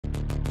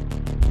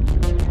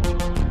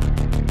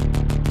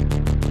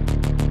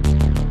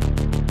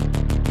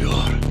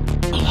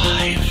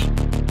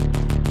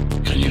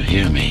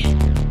hear me?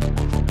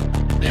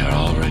 They are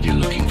already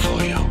looking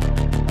for you.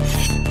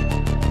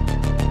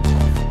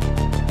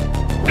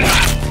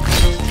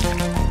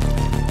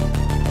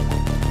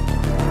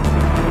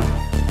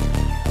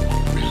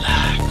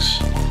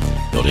 Relax.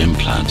 Your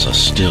implants are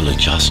still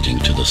adjusting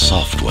to the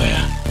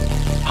software.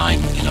 I'm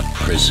in a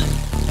prison.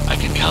 I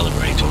can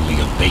calibrate only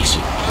your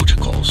basic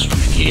protocols from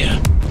in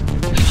here.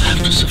 It'll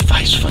have to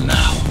suffice for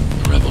now.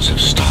 The rebels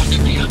have started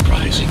the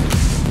uprising.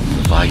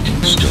 The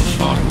fighting's still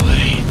far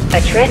away. A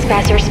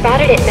trespasser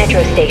spotted at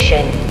Metro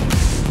Station.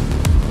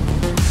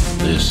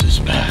 This is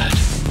bad.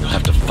 You'll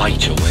have to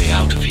fight your way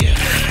out of here.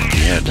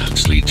 The air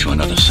ducts lead to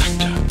another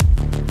sector.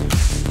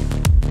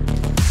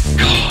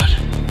 God,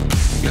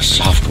 your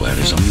software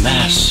is a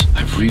mess.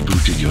 I've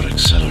rebooted your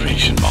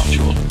acceleration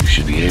module. You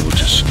should be able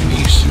to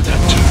squeeze through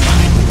that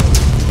turbine.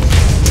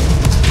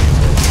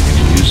 You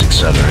can use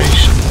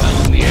acceleration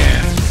while in the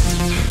air.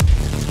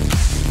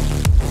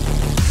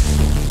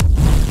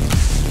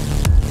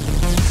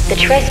 The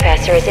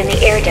trespasser is in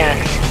the air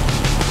ducts.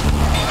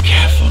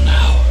 Careful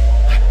now.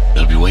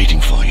 They'll be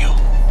waiting for you.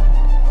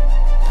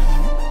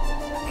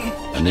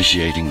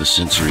 Initiating the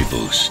sensory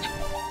boost.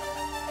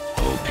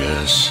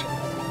 Focus.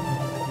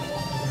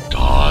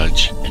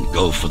 Dodge and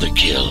go for the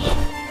kill.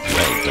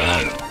 Well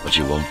done, but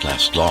you won't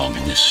last long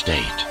in this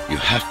state. You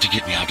have to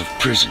get me out of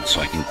prison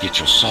so I can get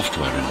your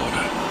software in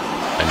order.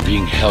 I'm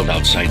being held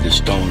outside this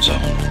dome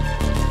zone.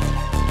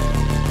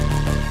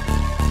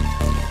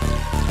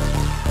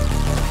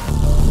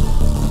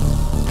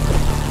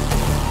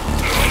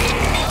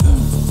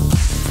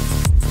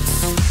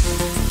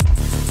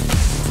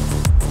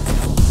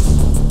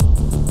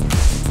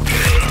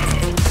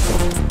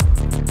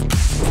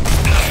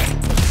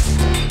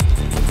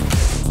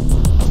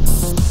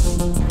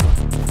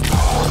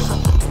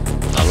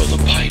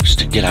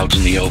 Get out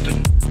in the open.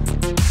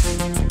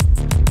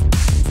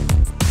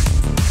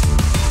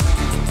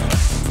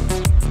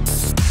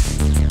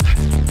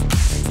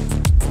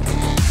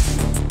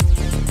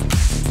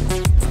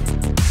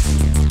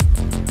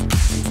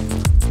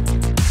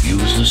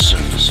 Use the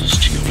surfaces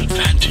to your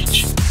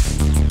advantage.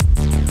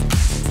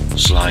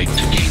 Slide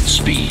to gain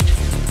speed.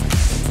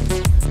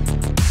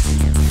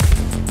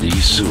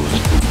 These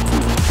sewers.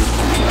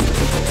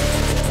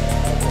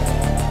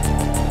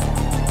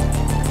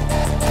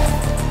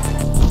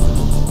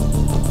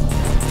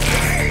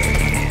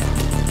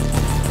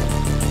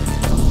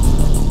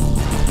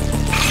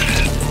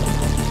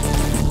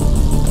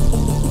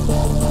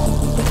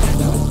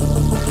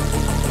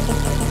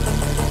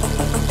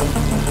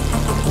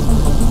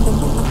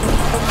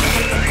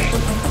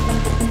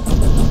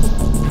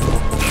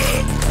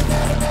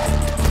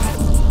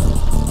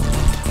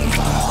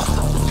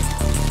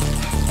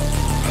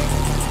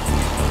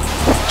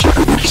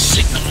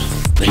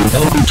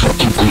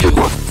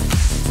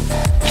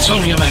 It's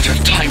only a matter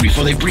of time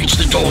before they breach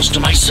the doors to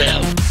my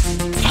cell.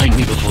 Find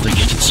me before they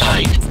get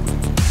inside.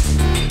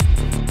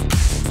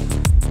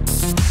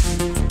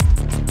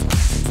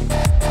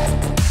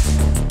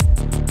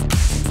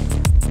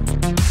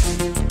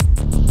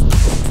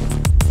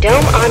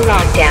 Dome on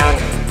lockdown.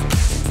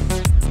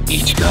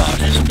 Each guard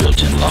has a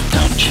built-in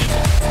lockdown chip.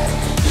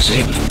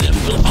 Disabling them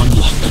will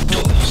unlock the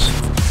doors.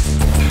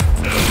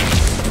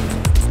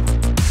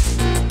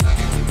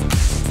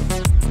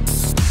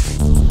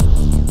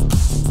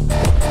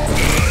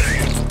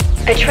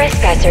 A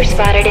trespasser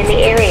spotted in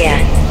the area.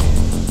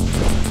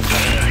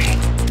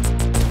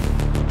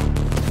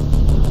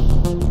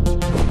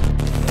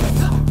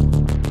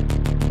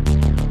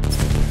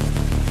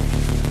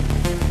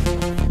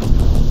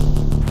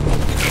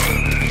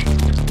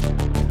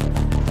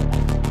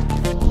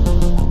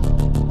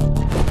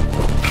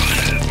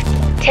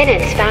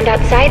 Tenants found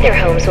outside their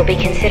homes will be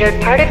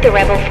considered part of the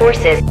rebel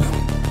forces.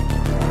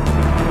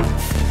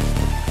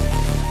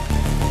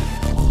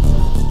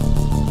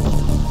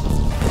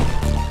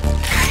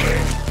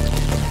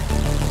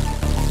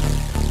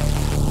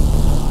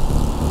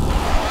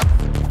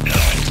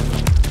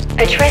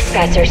 A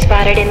trespasser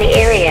spotted in the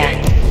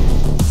area.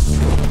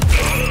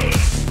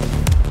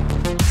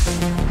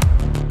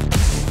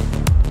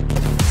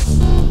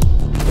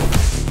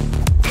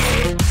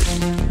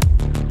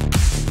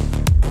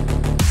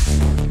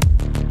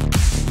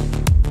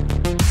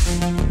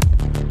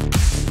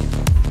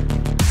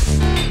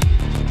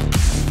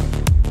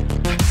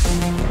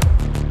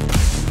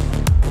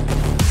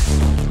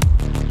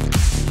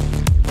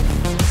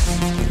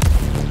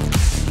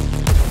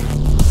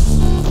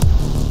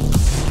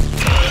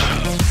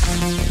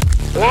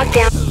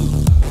 Lockdown.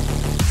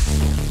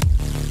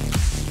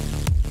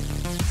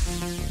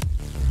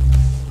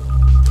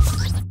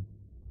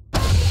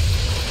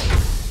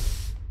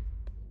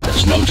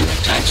 There's no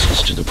direct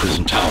access to the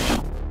prison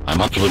tower.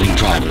 I'm uploading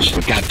drivers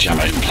for gap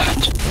jammer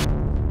implant.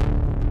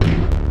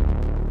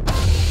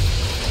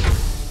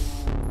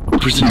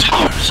 Prison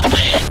tower is up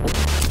ahead.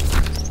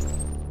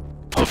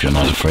 Hope you're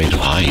not afraid of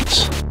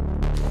heights.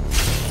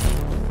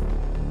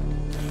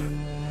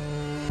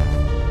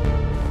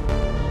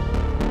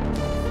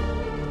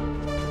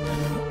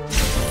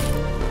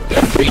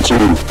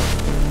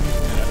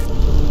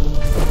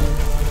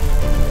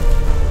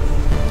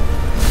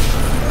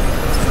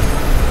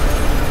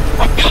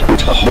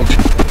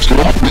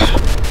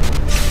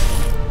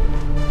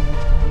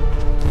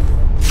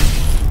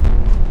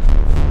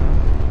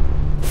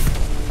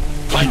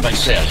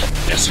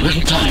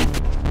 little time.